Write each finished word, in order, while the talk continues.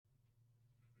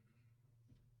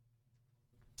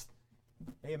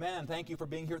Amen. Thank you for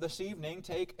being here this evening.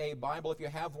 Take a Bible if you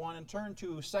have one and turn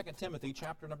to 2 Timothy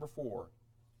chapter number 3.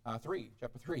 2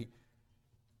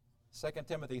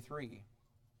 Timothy 3.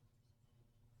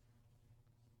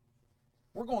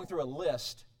 We're going through a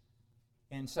list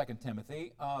in 2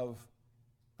 Timothy of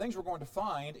things we're going to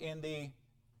find in the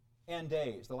end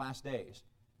days, the last days.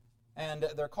 And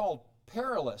they're called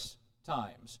perilous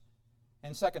times.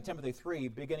 In 2 Timothy 3,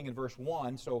 beginning in verse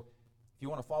 1, so if you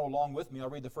want to follow along with me,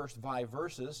 I'll read the first 5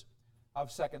 verses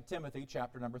of 2 Timothy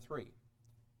chapter number 3.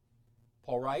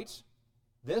 Paul writes,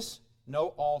 "This know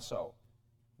also,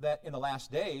 that in the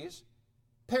last days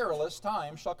perilous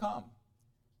times shall come.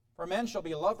 For men shall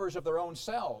be lovers of their own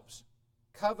selves,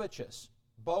 covetous,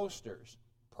 boasters,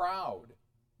 proud,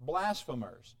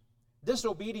 blasphemers,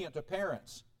 disobedient to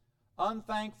parents,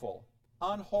 unthankful,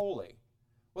 unholy,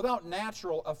 without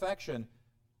natural affection,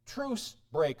 truce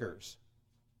breakers,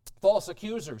 false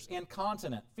accusers,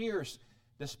 incontinent, fierce,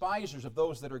 despisers of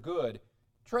those that are good,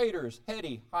 traitors,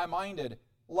 heady, high-minded,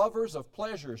 lovers of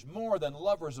pleasures more than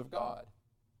lovers of God,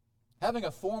 having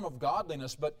a form of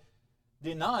godliness, but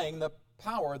denying the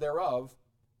power thereof.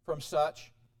 From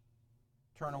such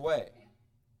turn away."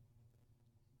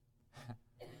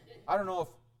 I don't know if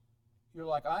you're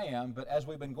like I am, but as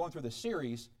we've been going through this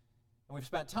series, and we've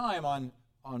spent time on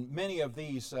many of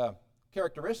these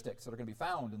characteristics that are going to be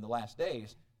found in the last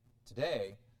days,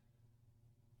 today,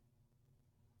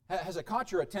 has it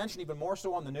caught your attention even more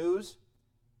so on the news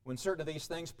when certain of these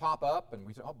things pop up and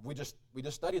we just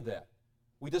studied that.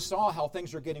 We just saw how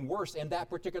things are getting worse in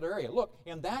that particular area. Look,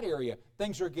 in that area,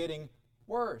 things are getting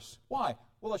worse. Why?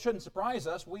 Well, it shouldn't surprise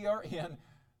us. We are in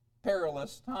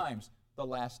perilous times, the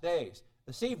last days.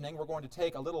 This evening, we're going to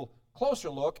take a little closer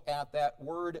look at that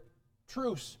word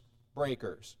truce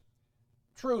breakers.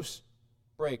 Truce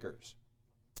breakers.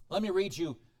 Let me read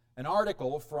you an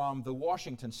article from the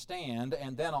Washington Stand,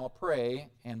 and then I'll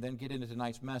pray, and then get into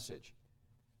tonight's message.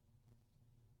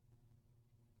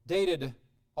 Dated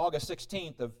August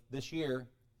 16th of this year,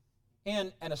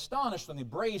 in an astonishingly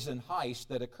brazen heist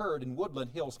that occurred in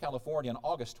Woodland Hills, California on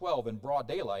August 12 in broad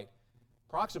daylight,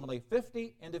 approximately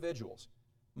 50 individuals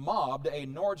mobbed a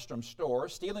Nordstrom store,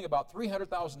 stealing about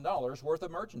 $300,000 worth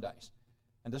of merchandise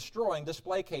and destroying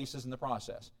display cases in the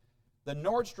process. The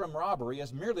Nordstrom robbery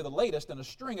is merely the latest in a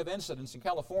string of incidents in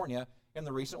California in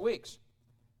the recent weeks.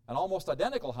 An almost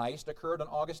identical heist occurred on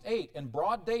August 8 in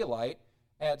broad daylight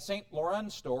at St.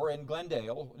 Laurent store in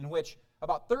Glendale, in which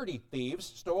about 30 thieves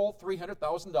stole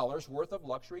 $300,000 worth of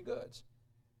luxury goods.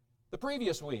 The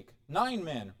previous week, 9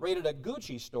 men raided a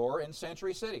Gucci store in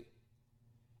Century City.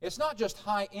 It's not just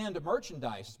high-end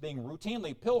merchandise being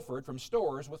routinely pilfered from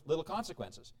stores with little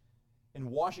consequences. In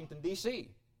Washington,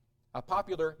 D.C., a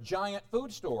popular giant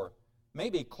food store may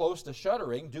be close to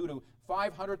shuttering due to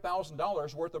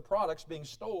 $500,000 worth of products being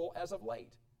stolen as of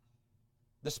late.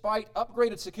 Despite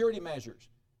upgraded security measures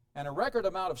and a record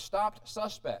amount of stopped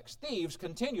suspects, thieves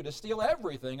continue to steal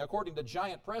everything, according to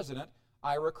Giant President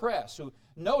Ira Kress, who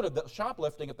noted that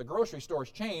shoplifting at the grocery store's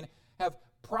chain have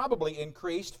probably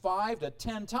increased 5 to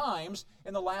 10 times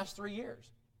in the last 3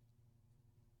 years.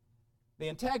 The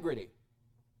integrity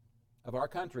of our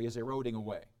country is eroding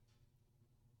away.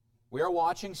 We are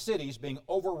watching cities being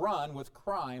overrun with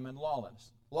crime and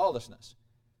lawlessness,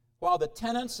 while the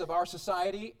tenets of our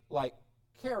society, like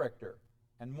character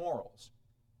and morals,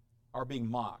 are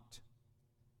being mocked.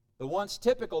 The once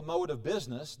typical mode of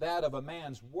business, that of a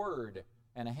man's word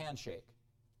and a handshake,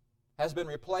 has been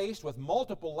replaced with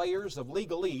multiple layers of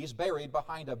legalese buried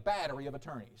behind a battery of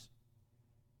attorneys.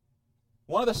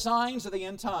 One of the signs of the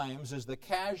end times is the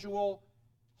casual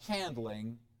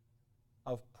handling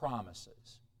of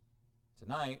promises.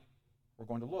 Tonight, we're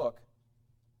going to look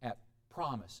at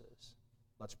promises.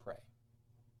 Let's pray.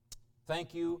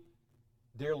 Thank you,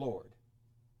 dear Lord,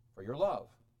 for your love.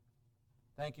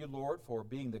 Thank you, Lord, for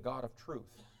being the God of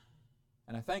truth.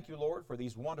 And I thank you, Lord, for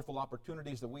these wonderful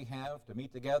opportunities that we have to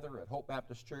meet together at Hope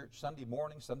Baptist Church Sunday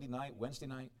morning, Sunday night, Wednesday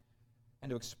night, and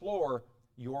to explore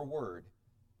your word.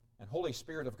 And Holy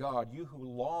Spirit of God, you who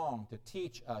long to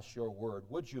teach us your word,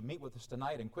 would you meet with us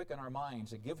tonight and quicken our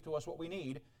minds and give to us what we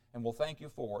need, and we'll thank you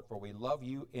for it, for we love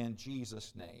you in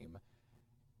Jesus' name.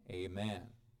 Amen.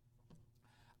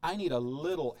 I need a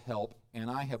little help,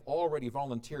 and I have already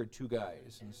volunteered 2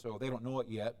 guys, and so they don't know it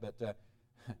yet, but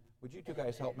would you 2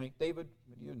 guys help me? David,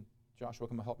 would you and Joshua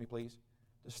come and help me, please?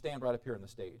 Just stand right up here on the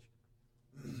stage.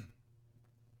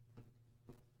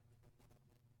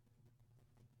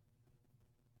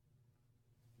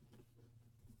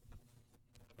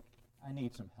 I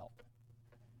need some help.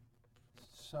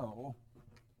 So,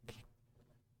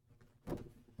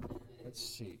 let's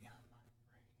see.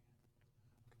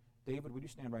 David, would you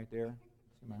stand right there?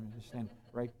 Just stand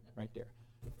right there.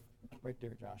 Right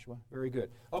there, Joshua. Very good.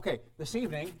 Okay, this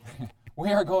evening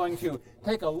we are going to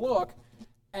take a look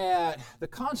at the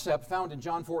concept found in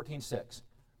John 14:6.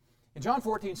 In John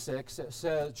 14:6, it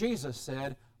says, Jesus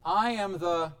said, I am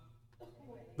the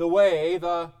way,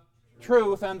 the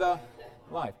truth, and the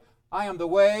life. I am the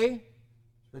way,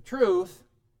 the truth,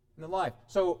 and the life.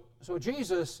 So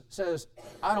Jesus says,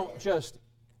 I don't just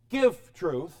give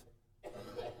truth,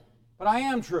 but I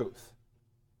am truth.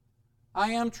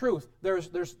 I am truth.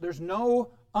 There's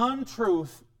no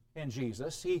untruth in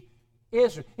Jesus.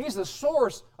 He's the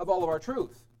source of all of our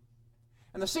truth.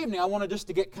 And this evening, I wanted just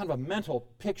to get kind of a mental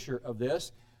picture of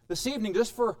this. This evening,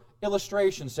 just for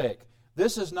illustration's sake,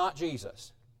 this is not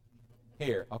Jesus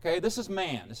here, okay? This is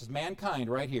man. This is mankind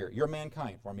right here. You're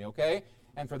mankind for me, okay?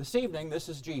 And for this evening, this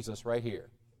is Jesus right here.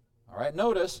 All right,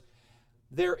 notice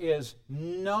there is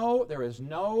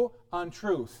no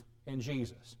untruth in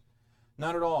Jesus.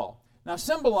 None at all. Now,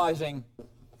 symbolizing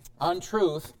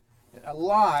untruth, a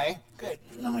lie. Good.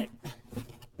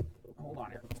 Hold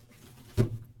on here.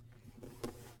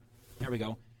 There we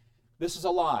go. This is a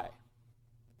lie.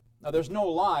 Now, there's no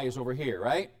lies over here,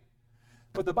 right?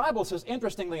 But the Bible says,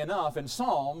 interestingly enough, in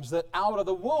Psalms, that out of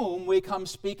the womb we come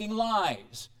speaking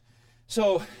lies.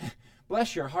 So,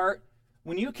 bless your heart,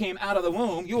 when you came out of the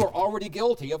womb, you were already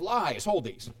guilty of lies. Hold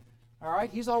these. All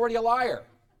right? He's already a liar.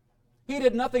 He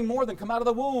did nothing more than come out of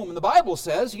the womb. And the Bible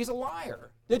says he's a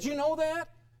liar. Did you know that?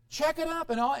 Check it up.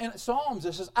 In Psalms,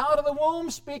 it says, out of the womb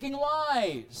speaking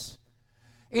lies.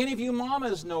 Any of you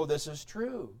mamas know this is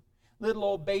true. Little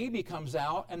old baby comes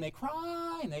out, and they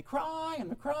cry, and they cry, and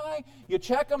they cry. You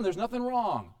check them, there's nothing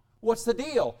wrong. What's the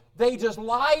deal? They just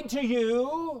lied to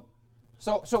you.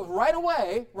 So right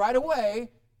away,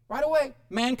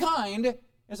 mankind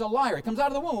is a liar. He comes out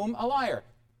of the womb, a liar.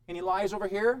 Any lies over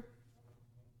here?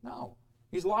 No.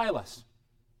 He's lieless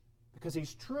because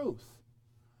he's truth.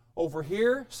 Over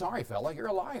here, sorry fella, you're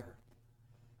a liar.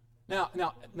 Now,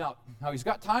 he's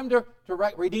got time to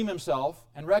redeem himself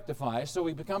and rectify, so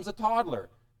he becomes a toddler.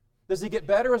 Does he get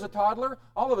better as a toddler?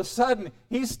 All of a sudden,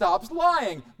 he stops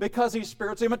lying because he's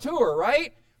spiritually mature,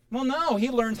 right? Well, no, he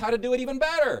learns how to do it even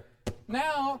better.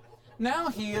 Now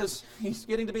he's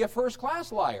getting to be a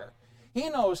first-class liar. He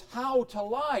knows how to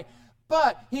lie,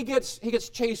 but he gets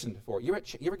chastened for it. You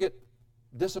ever get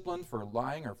disciplined for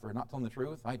lying or for not telling the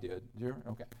truth? I did.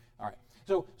 Okay, all right.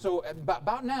 So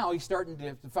about now, he's starting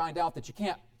to find out that you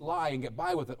can't lie and get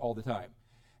by with it all the time.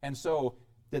 And so,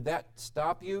 did that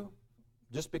stop you?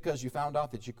 Just because you found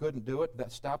out that you couldn't do it,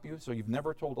 that stop you? So you've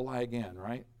never told a lie again,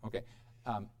 right? Okay,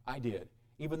 I did.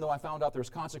 Even though I found out there's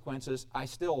consequences, I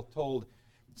still told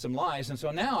some lies. And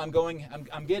so now I'm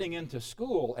getting into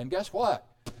school, and guess what?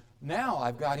 Now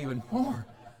I've got even more.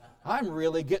 I'm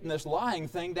really getting this lying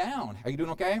thing down. Are you doing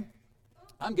okay?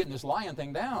 I'm getting this lying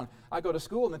thing down. I go to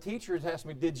school and the teachers ask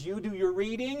me, did you do your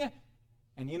reading?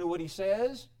 And you know what he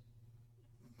says?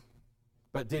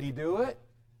 But did he do it?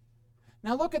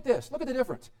 Now look at this. Look at the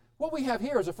difference. What we have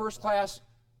here is a first-class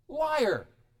liar.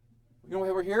 You know what we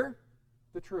have over here?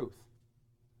 The truth.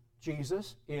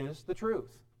 Jesus is the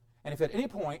truth. And if at any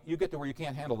point you get to where you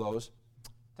can't handle those,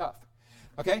 tough.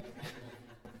 Okay?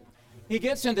 He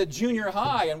gets into junior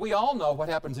high, and we all know what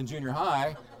happens in junior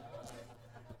high.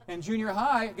 In junior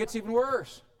high, it gets even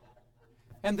worse.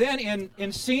 And then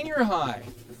in senior high,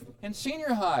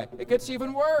 it gets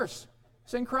even worse.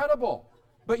 It's incredible.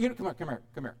 But come here.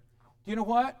 Do you know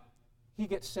what? He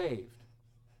gets saved.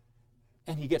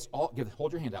 And he gets all,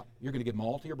 hold your hand out. You're going to give them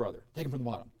all to your brother. Take them from the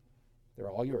bottom. They're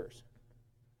all yours.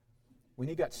 When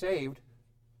he got saved,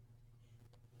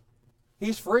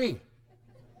 he's free.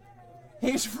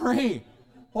 He's free.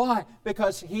 Why?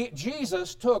 Because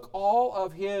Jesus took all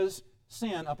of his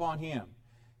sin upon him.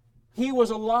 He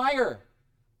was a liar.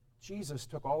 Jesus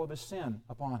took all of his sin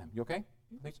upon him. You okay?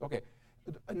 Okay.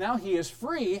 Now he is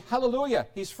free. Hallelujah.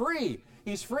 He's free.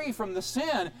 He's free from the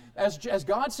sin. As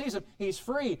God sees him, he's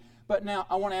free. But now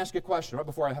I want to ask you a question right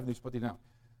before I have these put these down.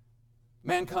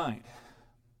 Mankind.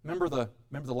 Remember the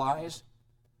lies?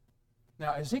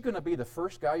 Now, is he going to be the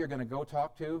first guy you're going to go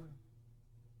talk to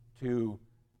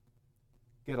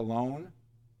get a loan?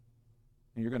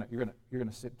 And you're going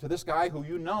to sit to this guy who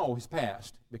you know is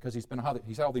past because he's had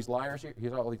all these liars. He's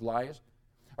had all these lies.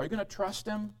 Are you going to trust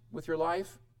him with your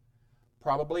life?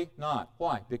 Probably not.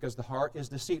 Why? Because the heart is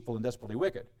deceitful and desperately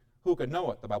wicked. Who could know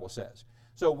it? The Bible says.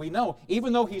 So we know,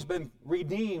 even though he's been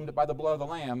redeemed by the blood of the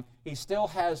Lamb, he's still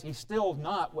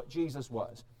not what Jesus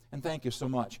was. And thank you so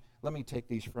much. Let me take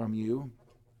these from you,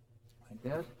 like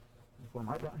that. Put them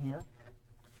right down here,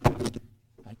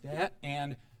 like that.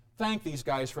 And thank these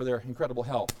guys for their incredible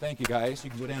help. Thank you, guys. You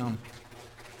can go down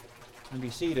and be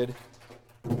seated.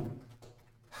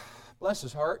 Bless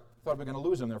his heart. Thought we were going to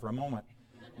lose him there for a moment.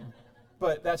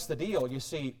 But that's the deal. You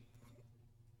see,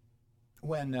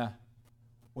 when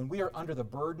we are under the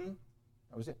burden,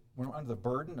 when we're under the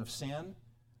burden of sin,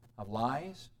 of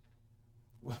lies,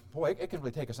 boy, it can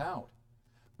really take us out.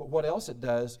 But what else it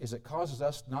does is it causes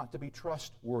us not to be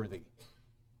trustworthy.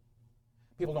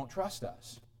 People don't trust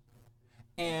us.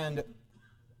 And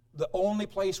the only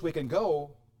place we can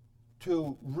go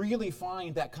to really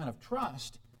find that kind of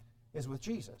trust is with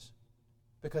Jesus,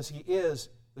 because He is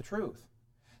the truth.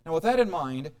 Now, with that in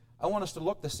mind, I want us to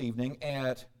look this evening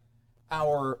at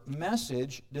our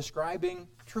message describing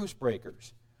truce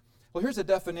breakers. Well, here's a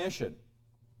definition.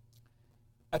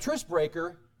 A truce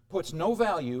breaker puts no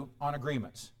value on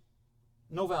agreements.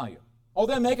 No value. Oh,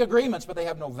 they make agreements, but they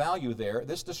have no value there.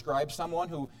 This describes someone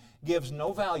who gives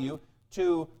no value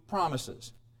to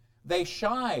promises. They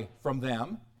shy from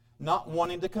them, not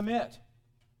wanting to commit.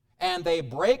 And they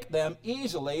break them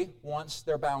easily once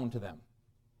they're bound to them.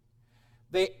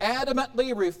 They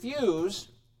adamantly refuse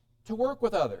to work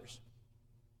with others.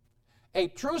 A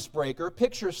truce breaker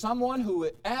pictures someone who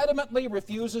adamantly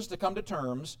refuses to come to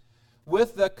terms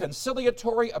with the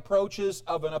conciliatory approaches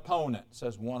of an opponent,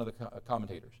 says one of the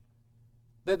commentators.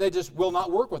 They just will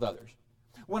not work with others.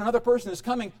 When another person is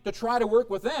coming to try to work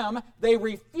with them, they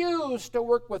refuse to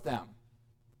work with them.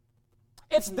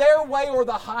 It's their way or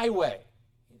the highway,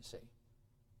 you see.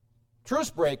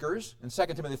 Truce breakers, in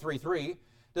 2 Timothy 3:3,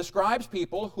 describes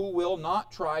people who will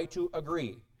not try to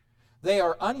agree. They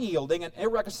are unyielding and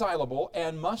irreconcilable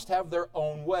and must have their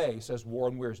own way, says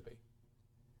Warren Wiersbe.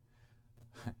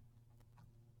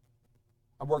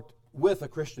 I worked with a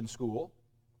Christian school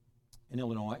in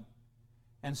Illinois,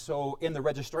 and so in the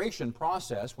registration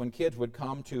process, when kids would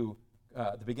come to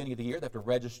the beginning of the year, they have to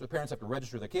register. The parents have to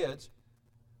register the kids.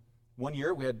 One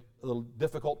year we had a little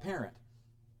difficult parent,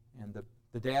 and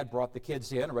the dad brought the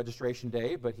kids in on registration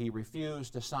day, but he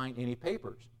refused to sign any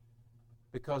papers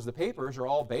because the papers are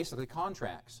all basically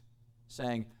contracts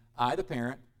saying, I, the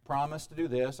parent, promise to do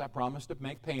this, I promise to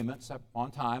make payments on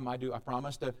time, I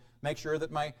promise to make sure that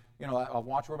I'll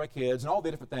watch over my kids and all the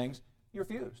different things. He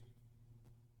refused.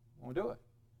 Won't do it.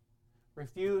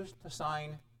 Refused to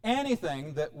sign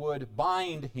anything that would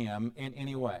bind him in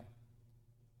any way.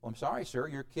 Well, I'm sorry, sir,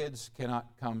 your kids cannot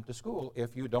come to school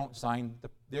if you don't sign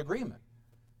the agreement.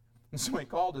 And so he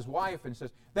called his wife and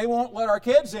says, they won't let our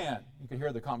kids in. You could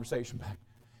hear the conversation back.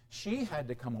 She had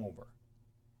to come over,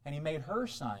 and he made her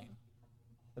sign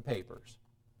the papers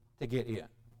to get in.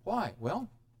 Why? Well,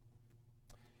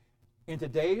 in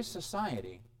today's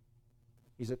society,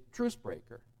 he's a truce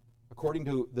breaker, according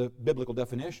to the biblical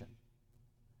definition.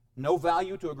 No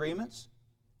value to agreements,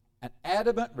 an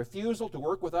adamant refusal to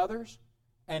work with others,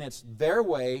 and it's their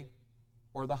way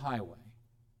or the highway.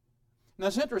 Now,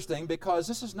 it's interesting because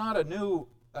this is not a new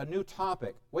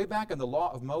topic. Way back in the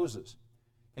law of Moses,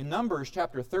 in Numbers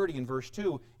chapter 30 and verse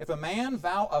 2, if a man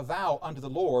vow a vow unto the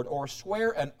Lord or swear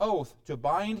an oath to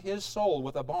bind his soul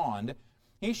with a bond,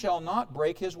 he shall not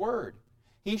break his word.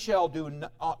 He shall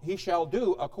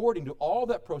do according to all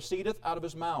that proceedeth out of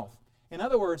his mouth. In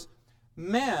other words,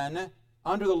 men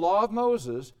under the law of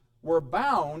Moses were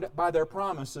bound by their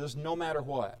promises no matter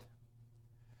what.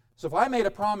 So if I made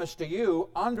a promise to you,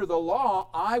 under the law,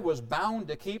 I was bound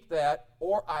to keep that,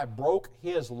 or I broke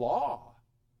his law,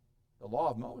 the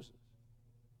law of Moses.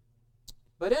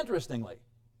 But interestingly,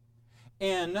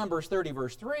 in Numbers 30,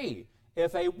 verse 3,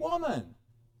 if a woman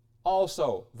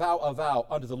also vow a vow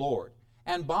unto the Lord,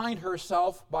 and bind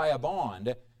herself by a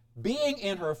bond, being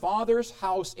in her father's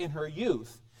house in her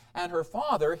youth, and her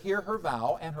father hear her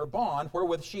vow and her bond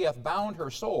wherewith she hath bound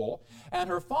her soul, and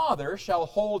her father shall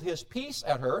hold his peace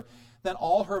at her, then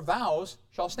all her vows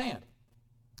shall stand.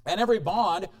 And every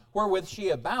bond wherewith she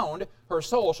hath bound her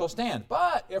soul shall stand.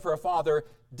 But if her father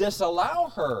disallow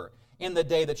her in the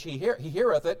day that he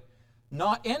heareth it,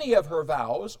 not any of her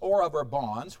vows or of her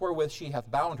bonds wherewith she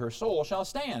hath bound her soul shall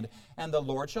stand, and the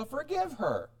Lord shall forgive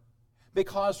her,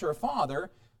 because her father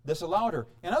disallowed her.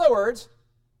 In other words,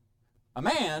 a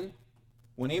man,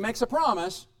 when he makes a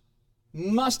promise,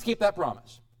 must keep that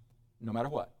promise, no matter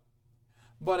what.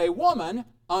 But a woman,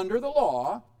 under the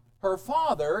law, her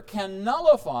father can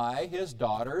nullify his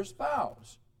daughter's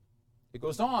vows. It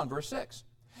goes on, verse 6.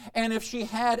 And if she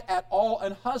had at all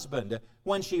an husband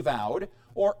when she vowed,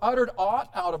 or uttered aught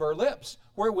out of her lips,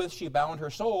 wherewith she bound her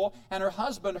soul, and her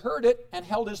husband heard it, and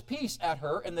held his peace at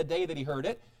her in the day that he heard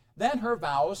it, then her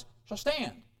vows shall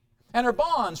stand. And her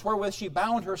bonds wherewith she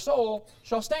bound her soul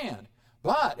shall stand.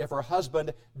 But if her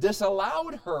husband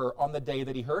disallowed her on the day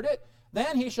that he heard it,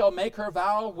 Then he shall make her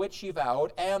vow which she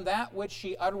vowed, and that which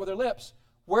she uttered with her lips,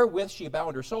 wherewith she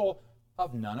bound her soul,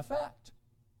 of none effect.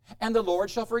 And the Lord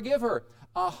shall forgive her.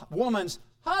 A woman's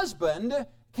husband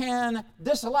can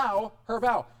disallow her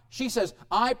vow. She says,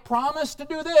 I promise to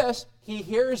do this. He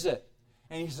hears it.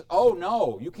 And he says, oh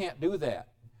no, you can't do that.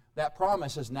 That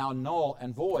promise is now null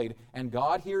and void, and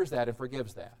God hears that and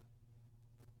forgives that.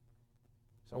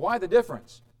 So why the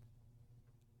difference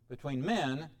between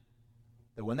men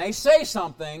that when they say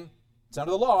something, it's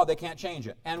under the law, they can't change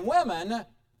it, and women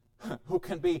who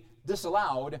can be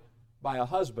disallowed by a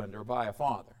husband or by a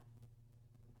father?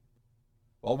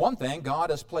 Well, one thing, God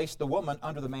has placed the woman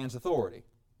under the man's authority.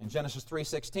 In Genesis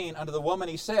 3:16, unto the woman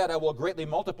he said, I will greatly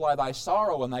multiply thy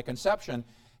sorrow and thy conception.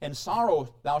 In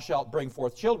sorrow thou shalt bring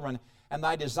forth children, and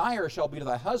thy desire shall be to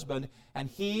thy husband, and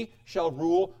he shall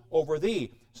rule over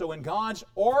thee. So in God's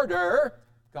order,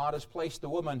 God has placed the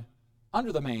woman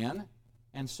under the man,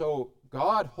 and so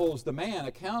God holds the man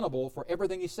accountable for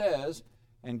everything he says,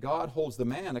 and God holds the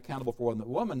man accountable for what the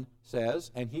woman says,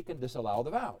 and he can disallow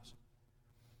the vows.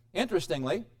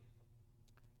 Interestingly,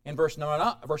 in verse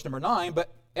number 9,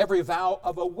 but every vow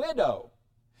of a widow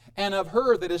and of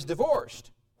her that is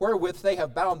divorced, wherewith they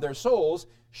have bound their souls,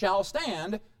 shall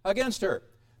stand against her.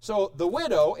 So the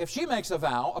widow, if she makes a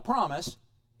vow, a promise,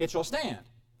 it shall stand.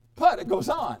 But it goes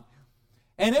on.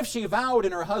 And if she vowed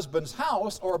in her husband's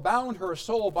house, or bound her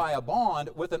soul by a bond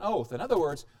with an oath, in other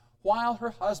words, while her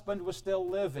husband was still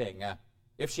living,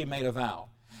 if she made a vow,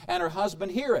 and her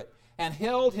husband hear it, and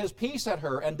held his peace at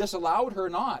her, and disallowed her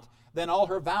not, then all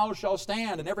her vows shall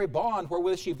stand, and every bond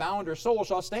wherewith she bound her soul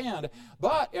shall stand.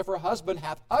 But if her husband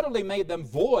hath utterly made them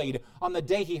void on the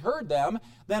day he heard them,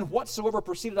 then whatsoever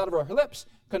proceeded out of her lips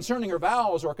concerning her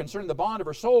vows, or concerning the bond of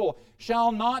her soul,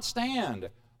 shall not stand.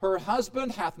 Her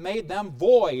husband hath made them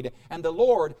void, and the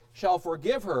Lord shall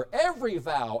forgive her. Every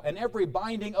vow and every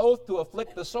binding oath to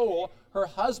afflict the soul, her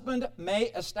husband may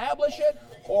establish it,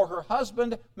 or her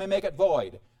husband may make it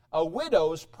void. A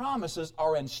widow's promises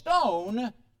are in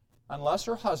stone, unless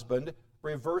her husband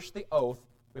reversed the oath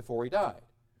before he died.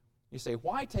 You say,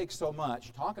 why take so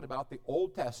much talking about the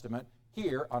Old Testament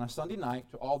here on a Sunday night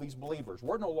to all these believers?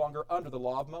 We're no longer under the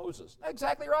law of Moses.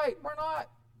 Exactly right, we're not.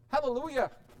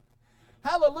 Hallelujah.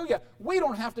 Hallelujah. We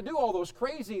don't have to do all those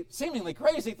crazy, seemingly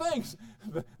crazy things.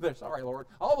 Sorry, Lord.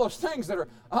 All those things that are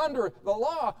under the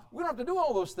law, we don't have to do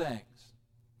all those things.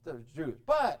 The Jews.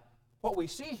 But what we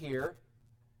see here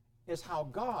is how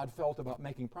God felt about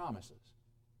making promises.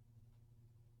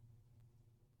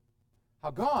 How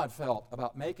God felt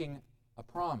about making a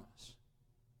promise.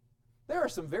 There are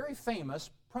some very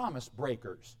famous promise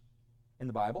breakers in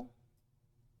the Bible.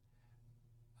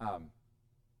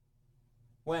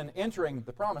 When entering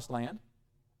the Promised Land,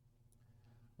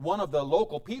 one of the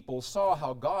local people saw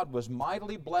how God was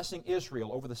mightily blessing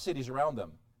Israel over the cities around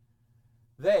them.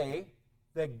 They,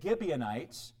 the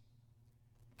Gibeonites,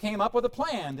 came up with a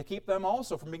plan to keep them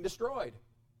also from being destroyed.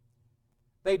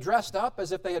 They dressed up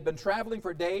as if they had been traveling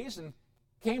for days and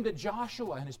came to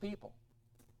Joshua and his people.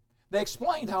 They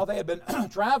explained how they had been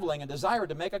traveling and desired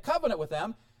to make a covenant with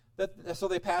them, so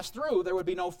they passed through. There would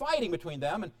be no fighting between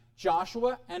them, and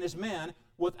Joshua and his men,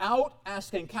 without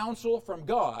asking counsel from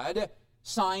God,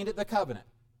 signed the covenant,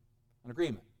 an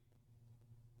agreement.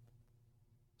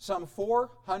 Some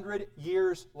 400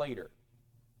 years later,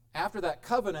 after that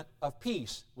covenant of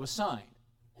peace was signed,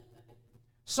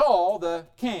 Saul, the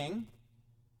king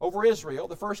over Israel,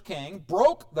 the first king,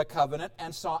 broke the covenant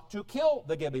and sought to kill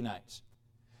the Gibeonites.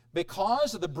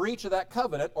 Because of the breach of that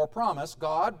covenant or promise,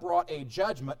 God brought a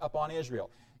judgment upon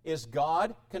Israel. Is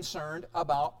God concerned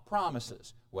about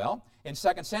promises? Well, in 2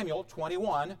 Samuel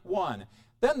 21:1,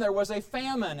 then there was a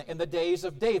famine in the days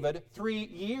of David 3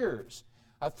 years.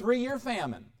 A 3-year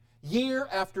famine, year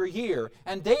after year.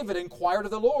 And David inquired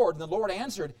of the Lord, and the Lord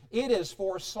answered, it is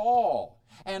for Saul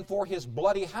and for his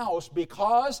bloody house,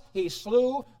 because he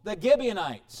slew the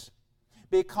Gibeonites.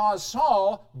 Because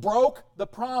Saul broke the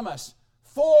promise.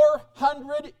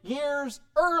 400 years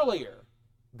earlier,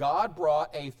 God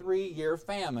brought a 3-year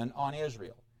famine on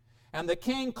Israel. And the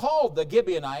king called the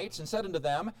Gibeonites and said unto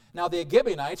them, now the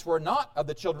Gibeonites were not of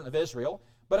the children of Israel,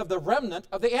 but of the remnant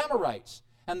of the Amorites.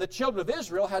 And the children of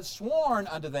Israel had sworn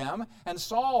unto them, and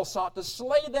Saul sought to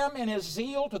slay them in his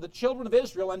zeal to the children of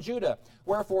Israel and Judah.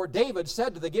 Wherefore David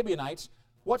said to the Gibeonites,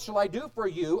 what shall I do for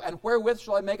you, and wherewith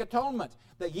shall I make atonement,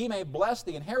 that ye may bless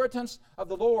the inheritance of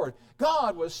the Lord?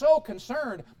 God was so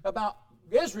concerned about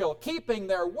Israel keeping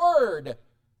their word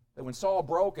that when Saul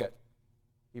broke it,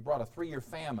 he brought a 3-year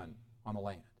famine on the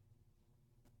land.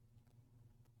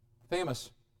 Famous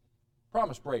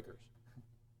promise breakers.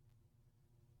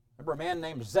 Remember a man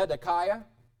named Zedekiah?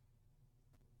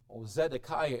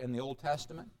 Zedekiah in the Old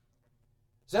Testament.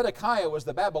 Zedekiah was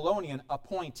the Babylonian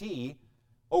appointee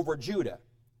over Judah.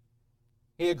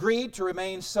 He agreed to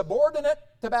remain subordinate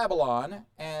to Babylon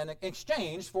in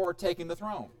exchange for taking the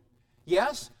throne.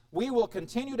 Yes, we will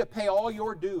continue to pay all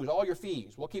your dues, all your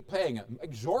fees. We'll keep paying them.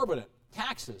 Exorbitant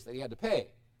taxes that he had to pay.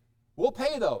 We'll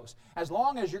pay those. As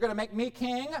long as you're going to make me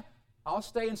king, I'll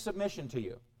stay in submission to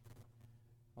you.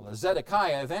 Well,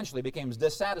 Zedekiah eventually became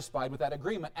dissatisfied with that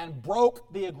agreement and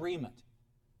broke the agreement.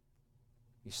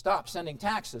 He stopped sending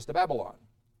taxes to Babylon.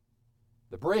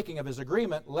 The breaking of his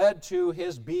agreement led to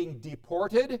his being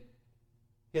deported,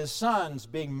 his sons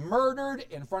being murdered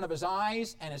in front of his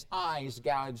eyes, and his eyes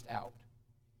gouged out.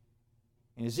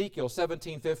 In Ezekiel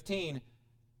 17:15,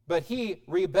 but he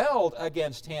rebelled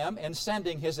against him in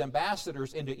sending his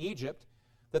ambassadors into Egypt,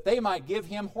 that they might give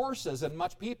him horses and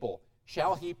much people.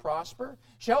 Shall he prosper?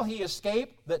 Shall he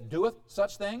escape that doeth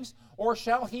such things? Or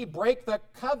shall he break the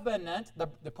covenant,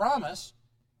 the promise,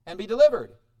 and be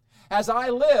delivered? As I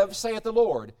live, saith the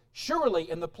Lord, surely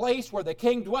in the place where the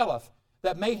king dwelleth,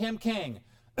 that made him king,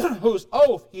 whose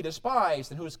oath he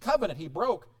despised, and whose covenant he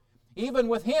broke, even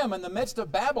with him in the midst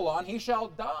of Babylon he shall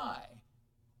die.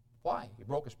 Why? He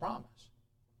broke his promise.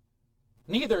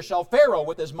 Neither shall Pharaoh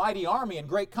with his mighty army and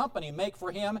great company make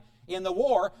for him in the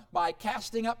war by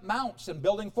casting up mounts and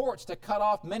building forts to cut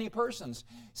off many persons,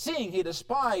 seeing he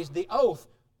despised the oath,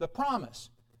 the promise,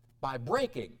 by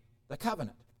breaking the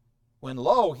covenant. When,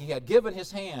 lo, he had given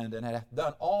his hand and had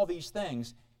done all these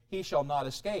things, he shall not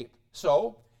escape.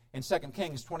 So, in 2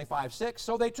 Kings 25:6,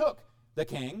 so they took the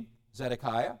king,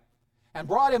 Zedekiah, and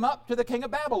brought him up to the king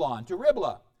of Babylon, to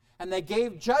Riblah, and they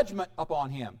gave judgment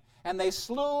upon him. And they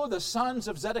slew the sons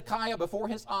of Zedekiah before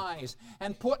his eyes,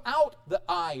 and put out the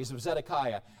eyes of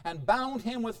Zedekiah, and bound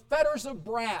him with fetters of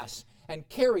brass, and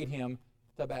carried him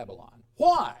to Babylon.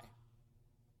 Why?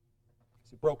 Because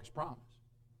he broke his promise.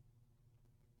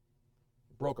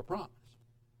 He broke a promise.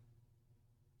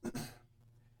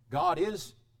 God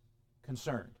is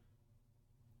concerned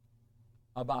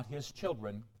about his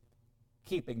children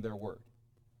keeping their word.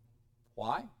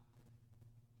 Why?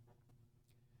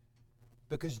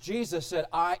 Because Jesus said,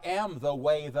 I am the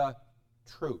way, the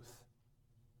truth,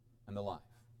 and the life.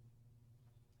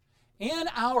 In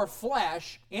our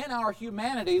flesh, in our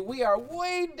humanity, we are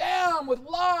weighed down with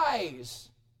lies.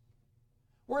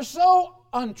 We're so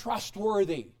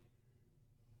untrustworthy.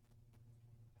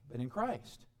 But in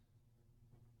Christ,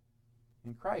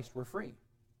 we're free.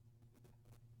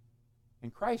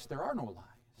 In Christ, there are no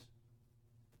lies.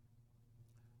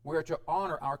 We're to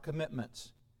honor our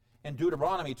commitments. In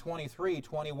Deuteronomy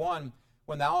 23:21,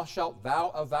 when thou shalt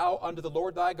vow a vow unto the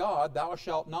Lord thy God, thou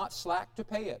shalt not slack to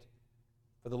pay it.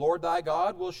 For the Lord thy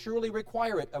God will surely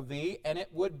require it of thee, and it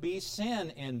would be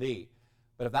sin in thee.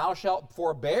 But if thou shalt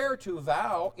forbear to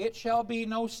vow, it shall be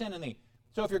no sin in thee.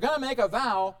 So if you're going to make a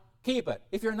vow, keep it.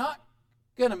 If you're not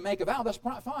going to make a vow, that's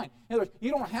fine. In other words,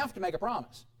 you don't have to make a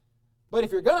promise. But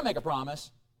if you're going to make a promise,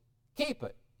 keep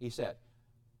it, he said.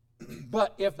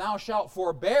 But if thou shalt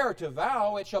forbear to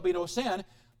vow, it shall be no sin.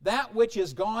 That which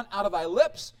is gone out of thy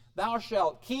lips, thou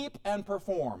shalt keep and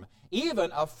perform, even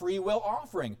a freewill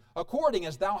offering, according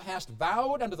as thou hast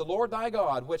vowed unto the Lord thy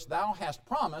God, which thou hast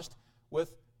promised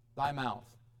with thy mouth.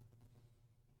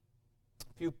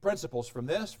 A few principles from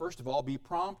this. First of all, be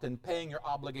prompt in paying your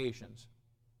obligations.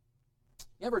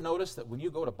 You ever notice that when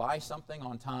you go to buy something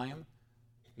on time,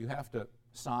 you have to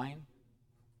sign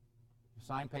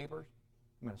papers?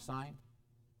 I'm going to sign.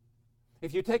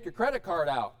 If you take your credit card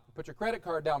out, put your credit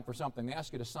card down for something, they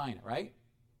ask you to sign it, right?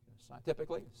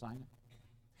 Typically, sign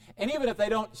it. And even if they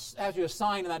don't ask you to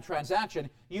sign in that transaction,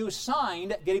 you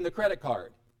signed getting the credit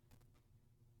card.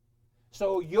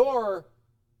 So your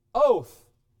oath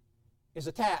is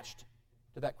attached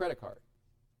to that credit card.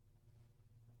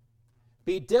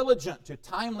 Be diligent to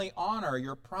timely honor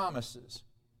your promises.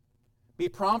 Be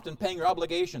prompt in paying your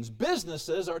obligations.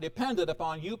 Businesses are dependent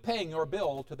upon you paying your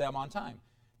bill to them on time.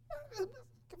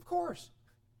 Of course.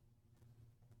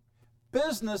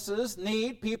 Businesses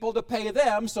need people to pay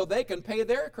them so they can pay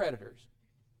their creditors.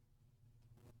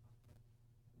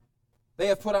 They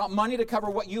have put out money to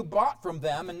cover what you bought from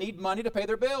them and need money to pay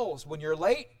their bills. When you're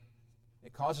late,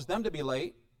 it causes them to be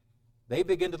late. They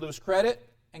begin to lose credit,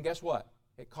 and guess what?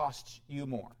 It costs you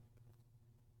more.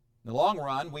 In the long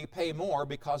run, we pay more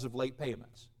because of late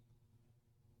payments.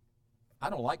 I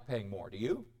don't like paying more, do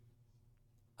you?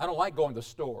 I don't like going to the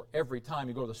store every time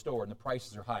you go to the store and the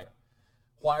prices are higher.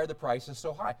 Why are the prices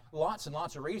so high? Lots and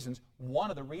lots of reasons.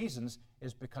 One of the reasons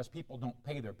is because people don't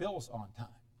pay their bills on time.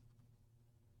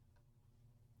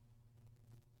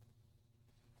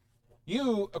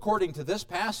 You, according to this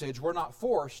passage, were not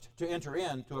forced to enter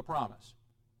into a promise.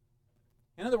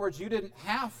 In other words, you didn't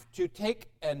have to take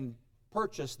and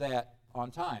purchase that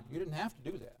on time. You didn't have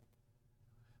to do that.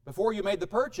 Before you made the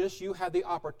purchase, you had the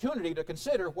opportunity to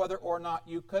consider whether or not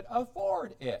you could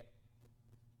afford it.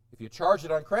 If you charged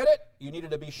it on credit, you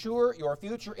needed to be sure your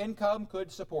future income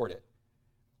could support it.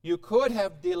 You could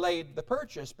have delayed the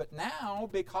purchase, but now,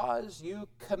 because you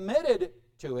committed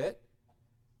to it,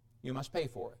 you must pay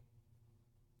for it.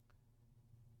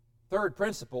 Third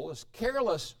principle is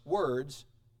careless words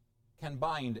can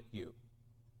bind you.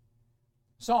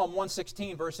 Psalm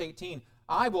 116, verse 18,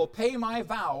 I will pay my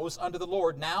vows unto the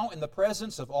Lord now in the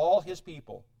presence of all his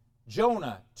people.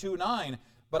 Jonah 2:9,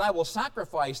 but I will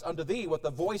sacrifice unto thee with the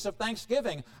voice of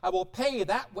thanksgiving. I will pay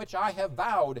that which I have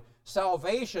vowed.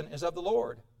 Salvation is of the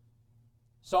Lord.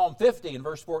 Psalm 50 and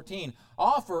verse 14,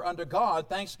 offer unto God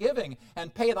thanksgiving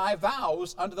and pay thy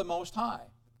vows unto the Most High.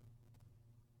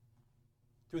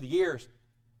 Through the years,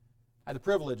 I had the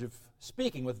privilege of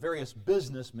speaking with various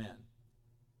businessmen.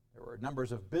 There were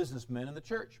numbers of businessmen in the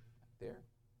church there.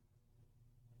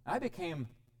 I became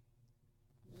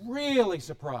really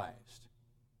surprised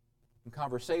in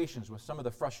conversations with some of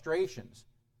the frustrations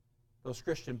those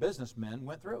Christian businessmen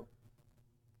went through.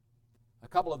 A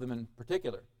couple of them in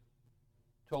particular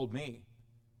told me,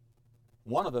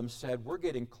 one of them said, we're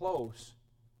getting close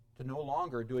to no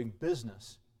longer doing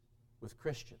business with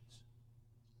Christians.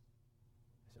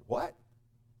 I said, what?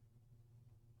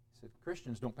 He said,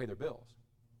 Christians don't pay their bills.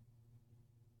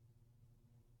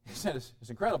 He said, it's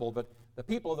incredible, but the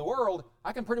people of the world,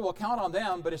 I can pretty well count on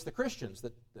them, but it's the Christians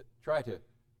that try to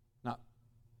not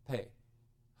pay.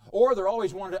 Or they're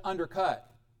always wanting to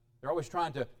undercut. They're always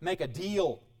trying to make a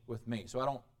deal with me, so I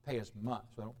don't pay as much.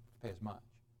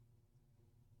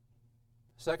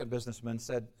 Second businessman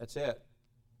said, that's it.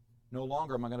 No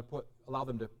longer am I going to allow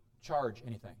them to charge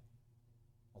anything.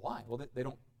 Why? Well, they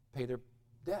don't pay their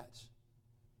debts.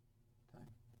 Okay.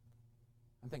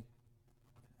 I'm thinking,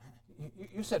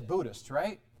 you said Buddhists,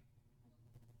 right?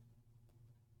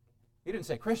 You didn't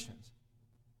say Christians.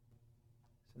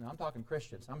 I said, no, I'm talking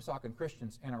Christians. I'm talking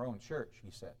Christians in our own church,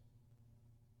 he said.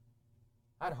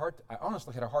 I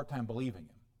honestly had a hard time believing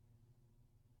him.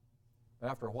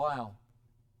 But after a while,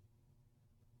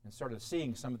 and started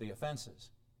seeing some of the offenses,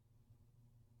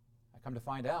 I come to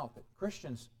find out that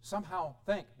Christians somehow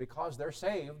think because they're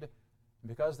saved and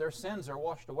because their sins are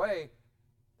washed away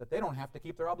that they don't have to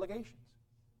keep their obligations.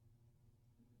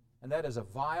 And that is a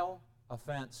vile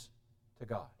offense to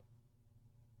God.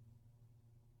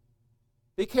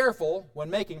 Be careful when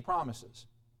making promises.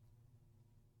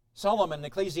 Solomon in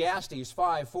Ecclesiastes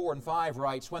 5:4-5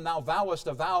 writes, when thou vowest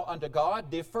a vow unto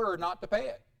God, defer not to pay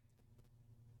it.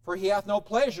 For he hath no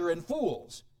pleasure in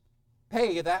fools.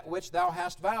 Pay that which thou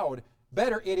hast vowed.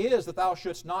 Better it is that thou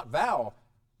shouldst not vow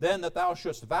than that thou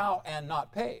shouldst vow and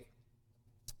not pay.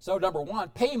 So number one,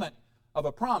 payment of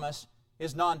a promise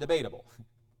is non-debatable.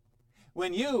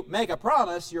 When you make a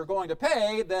promise you're going to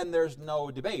pay, then there's no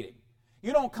debating.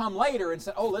 You don't come later and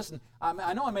say, oh, listen,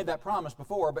 I know I made that promise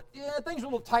before, but things are a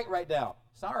little tight right now.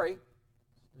 Sorry,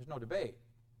 there's no debate.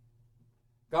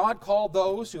 God called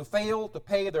those who failed to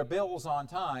pay their bills on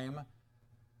time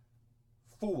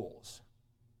fools.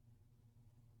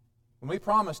 When we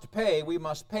promise to pay, we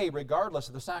must pay regardless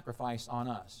of the sacrifice on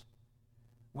us.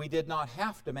 We did not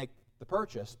have to make the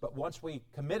purchase, but once we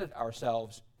committed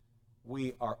ourselves,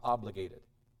 we are obligated.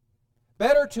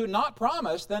 Better to not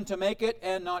promise than to make it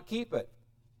and not keep it.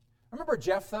 Remember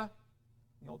Jephthah?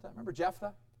 The Old Testament. Remember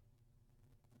Jephthah?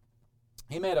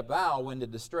 He made a vow when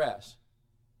in distress.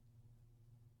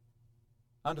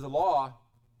 Under the law,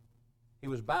 he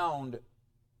was bound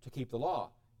to keep the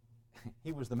law.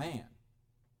 He was the man.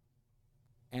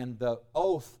 And the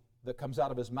oath that comes out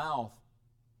of his mouth,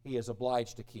 he is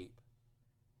obliged to keep.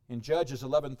 In Judges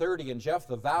 11:30, and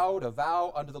Jephthah vowed a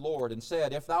vow unto the Lord, and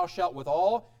said, if thou shalt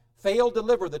withal fail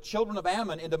deliver the children of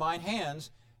Ammon into mine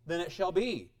hands, then it shall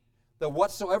be that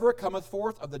whatsoever cometh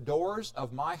forth of the doors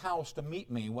of my house to meet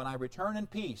me, when I return in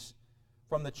peace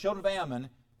from the children of Ammon,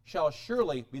 shall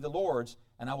surely be the Lord's,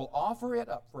 and I will offer it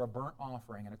up for a burnt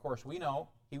offering. And of course, we know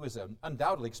he was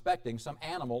undoubtedly expecting some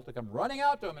animal to come running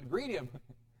out to him and greet him.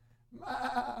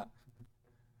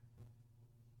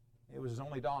 It was his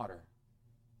only daughter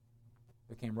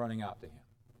that came running out to him.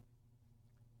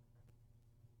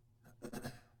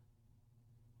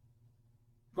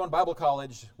 Going to Bible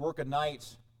college, working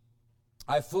nights,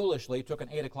 I foolishly took an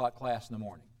 8 o'clock class in the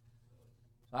morning.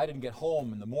 I didn't get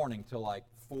home in the morning till like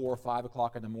 4 or 5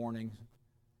 o'clock in the morning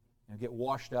and get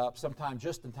washed up, sometimes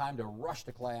just in time to rush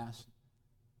to class.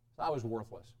 So I was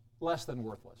worthless, less than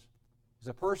worthless. Is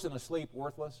a person asleep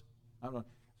worthless? I don't know.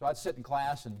 So I'd sit in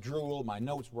class and drool. My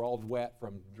notes were all wet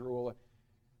from drool.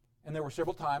 And there were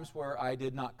several times where I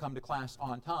did not come to class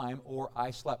on time or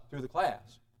I slept through the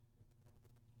class.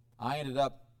 I ended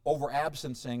up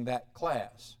over-absencing that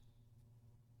class.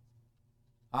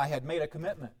 I had made a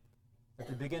commitment at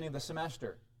the beginning of the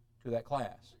semester to that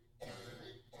class.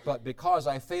 But because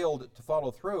I failed to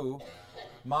follow through,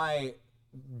 my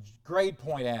grade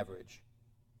point average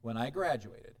when I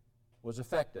graduated was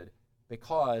affected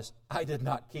because I did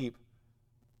not keep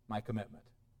my commitment.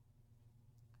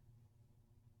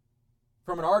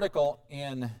 From an article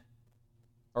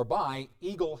by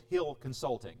Eagle Hill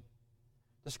Consulting,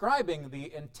 describing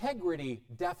the integrity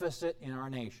deficit in our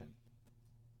nation.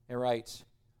 It writes,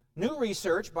 new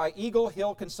research by Eagle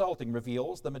Hill Consulting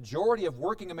reveals the majority of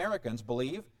working Americans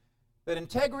believe that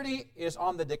integrity is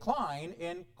on the decline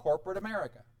in corporate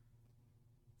America.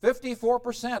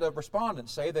 54% of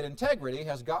respondents say that integrity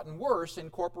has gotten worse in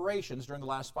corporations during the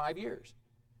last 5 years.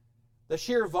 The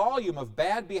sheer volume of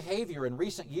bad behavior in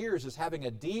recent years is having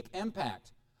a deep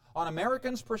impact on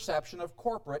Americans' perception of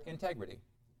corporate integrity.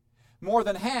 More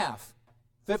than half,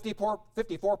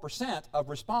 54% of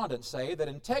respondents say that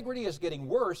integrity is getting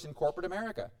worse in corporate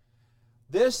America.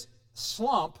 This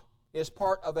slump is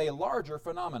part of a larger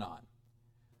phenomenon.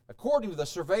 According to the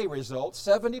survey results,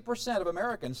 70% of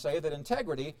Americans say that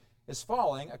integrity is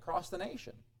falling across the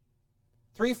nation.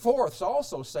 3/4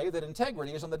 also say that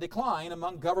integrity is on the decline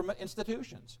among government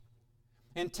institutions.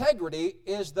 Integrity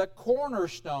is the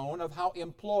cornerstone of how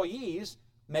employees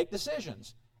make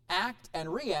decisions, act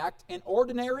and react in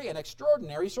ordinary and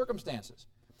extraordinary circumstances.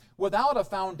 Without a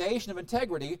foundation of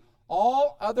integrity,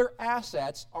 all other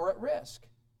assets are at risk.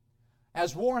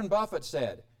 As Warren Buffett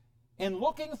said, in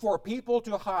looking for people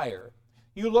to hire,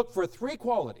 you look for 3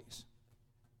 qualities: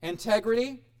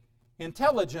 integrity,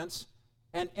 intelligence,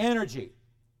 and energy.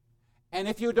 And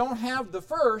if you don't have the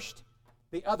first,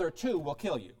 the other 2 will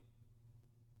kill you.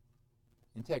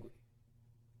 Integrity.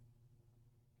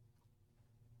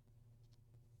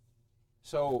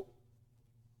 So,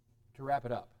 to wrap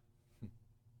it up,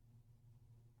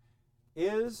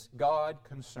 is God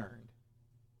concerned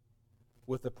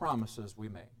with the promises we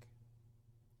make?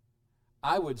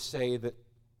 I would say that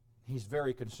He's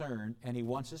very concerned, and He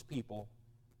wants His people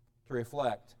to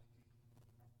reflect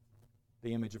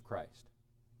the image of Christ,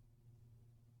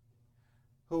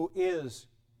 who is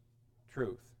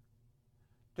truth,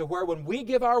 to where when we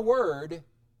give our word,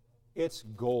 it's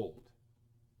gold.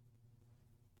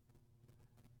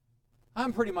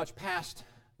 I'm pretty much past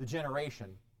the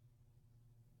generation.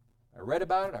 I read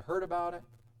about it, I heard about it,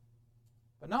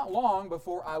 but not long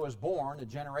before I was born, the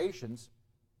generations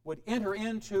would enter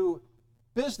into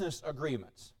business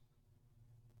agreements.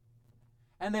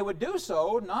 And they would do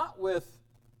so not with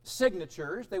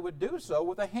signatures, they would do so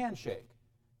with a handshake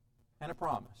and a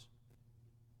promise.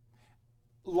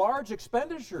 Large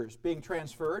expenditures being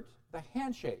transferred, the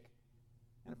handshake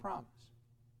and a promise.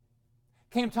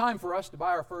 Came time for us to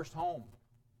buy our first home.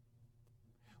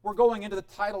 We're going into the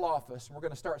title office and we're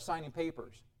going to start signing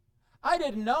papers. I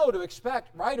didn't know to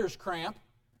expect writer's cramp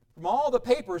from all the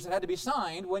papers that had to be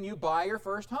signed when you buy your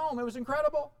first home. It was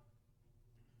incredible.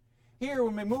 Here,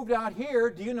 when we moved out here,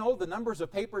 do you know the numbers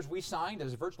of papers we signed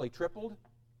has virtually tripled?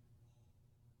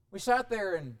 We sat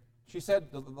there and she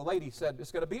said, the lady said,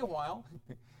 it's going to be a while.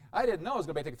 I didn't know it was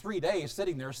going to take 3 days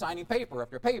sitting there signing paper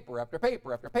after paper after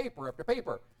paper after paper after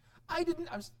paper. I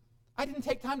didn't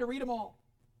take time to read them all.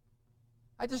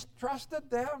 I just trusted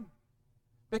them.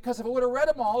 Because if I would have read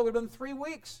them all, it would have been 3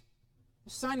 weeks.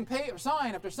 Signing paper,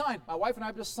 sign after sign. My wife and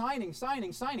I were just signing.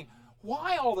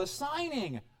 Why all the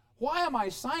signing? Why am I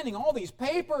signing all these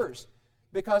papers?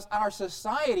 Because our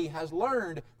society has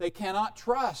learned they cannot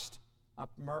trust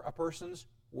a person's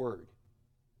word.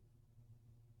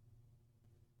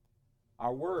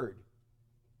 Our word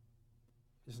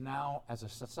is now, as a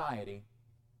society,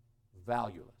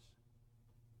 valueless.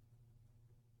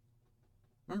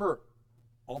 Remember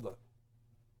all the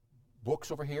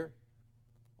books over here?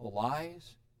 All the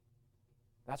lies?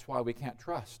 That's why we can't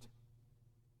trust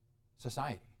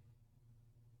society.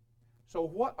 So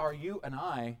what are you and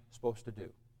I supposed to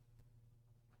do?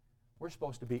 We're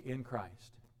supposed to be in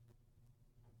Christ.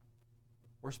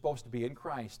 We're supposed to be in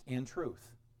Christ in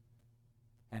truth.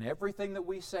 And everything that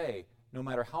we say, no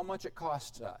matter how much it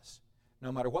costs us,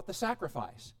 no matter what the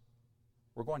sacrifice,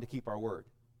 we're going to keep our word.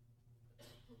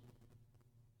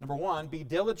 Number 1, be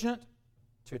diligent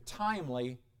to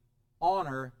timely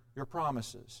honor your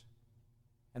promises.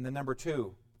 And then number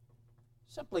 2,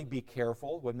 simply be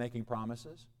careful when making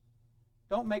promises.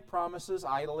 Don't make promises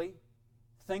idly.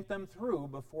 Think them through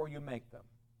before you make them.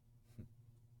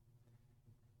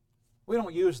 We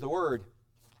don't use the word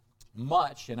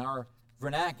much in our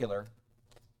vernacular,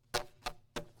 but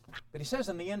he says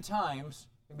in the end times,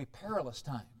 there will be perilous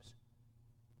times.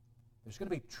 There's going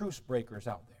to be truce breakers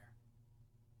out there.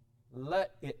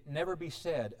 Let it never be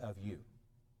said of you.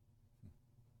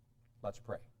 Let's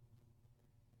pray.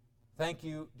 Thank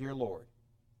you, dear Lord,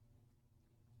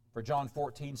 for John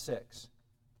 14:6.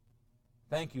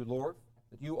 Thank you, Lord,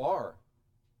 that you are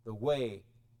the way,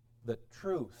 the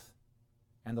truth,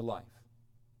 and the life.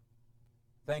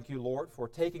 Thank you, Lord, for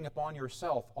taking upon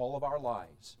yourself all of our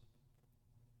lies.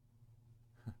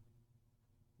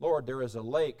 Lord, there is a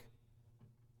lake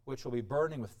which will be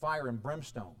burning with fire and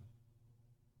brimstone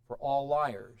for all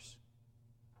liars.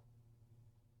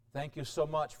 Thank you so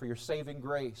much for your saving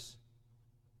grace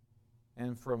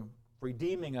and from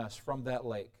redeeming us from that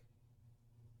lake.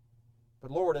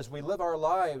 But Lord, as we live our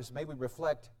lives, may we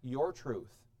reflect your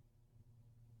truth.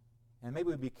 And may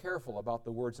we be careful about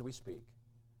the words that we speak.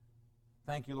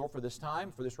 Thank you, Lord, for this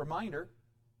time, for this reminder.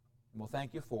 And we'll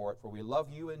thank you for it, for we love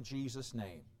you in Jesus'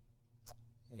 name.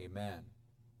 Amen.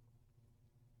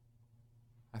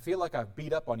 I feel like I've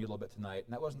beat up on you a little bit tonight,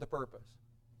 and that wasn't the purpose.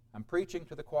 I'm preaching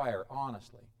to the choir,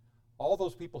 honestly. All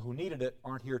those people who needed it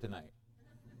aren't here tonight.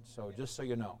 So just so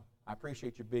you know, I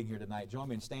appreciate you being here tonight. Join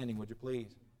me in standing, would you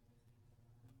please?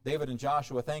 David and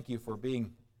Joshua, thank you for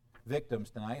being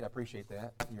victims tonight. I appreciate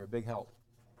that. You're a big help.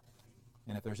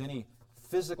 And if there's any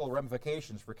physical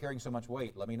ramifications for carrying so much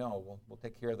weight, let me know. We'll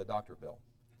take care of the doctor bill.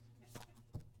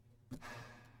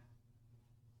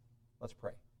 Let's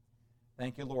pray.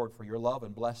 Thank you, Lord, for your love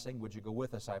and blessing. Would you go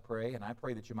with us, I pray, and I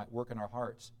pray that you might work in our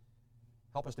hearts.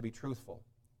 Help us to be truthful.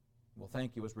 We'll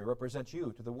thank you as we represent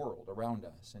you to the world around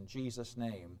us. In Jesus'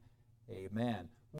 name, amen.